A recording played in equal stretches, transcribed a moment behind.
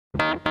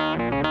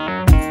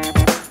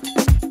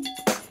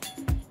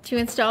To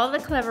install the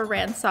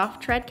Cleverbrand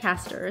soft tread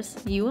casters,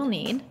 you will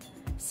need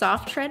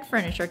soft tread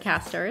furniture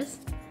casters,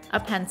 a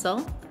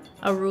pencil,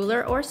 a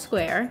ruler or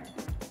square,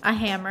 a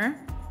hammer,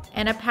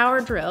 and a power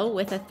drill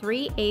with a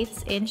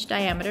 3/8 inch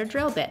diameter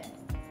drill bit.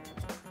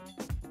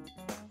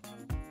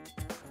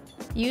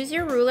 Use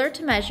your ruler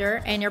to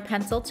measure and your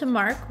pencil to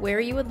mark where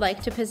you would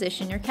like to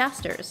position your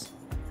casters.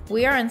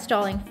 We are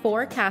installing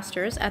 4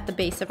 casters at the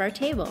base of our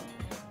table,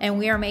 and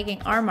we are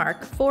making our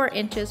mark 4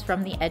 inches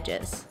from the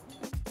edges.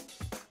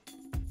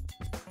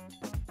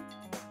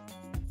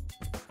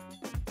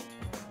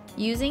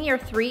 Using your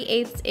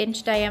 3/8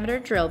 inch diameter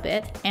drill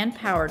bit and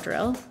power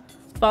drill,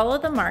 follow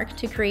the mark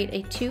to create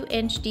a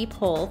 2-inch deep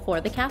hole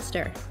for the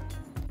caster.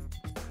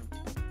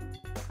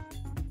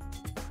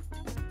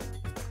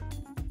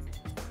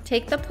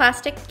 Take the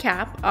plastic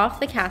cap off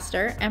the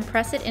caster and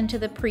press it into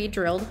the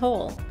pre-drilled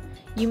hole.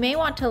 You may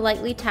want to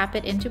lightly tap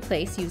it into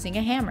place using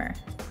a hammer.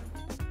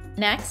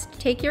 Next,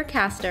 take your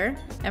caster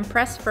and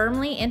press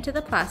firmly into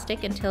the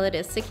plastic until it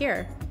is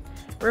secure.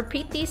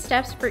 Repeat these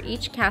steps for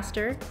each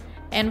caster,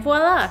 and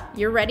voila,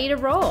 you're ready to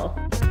roll!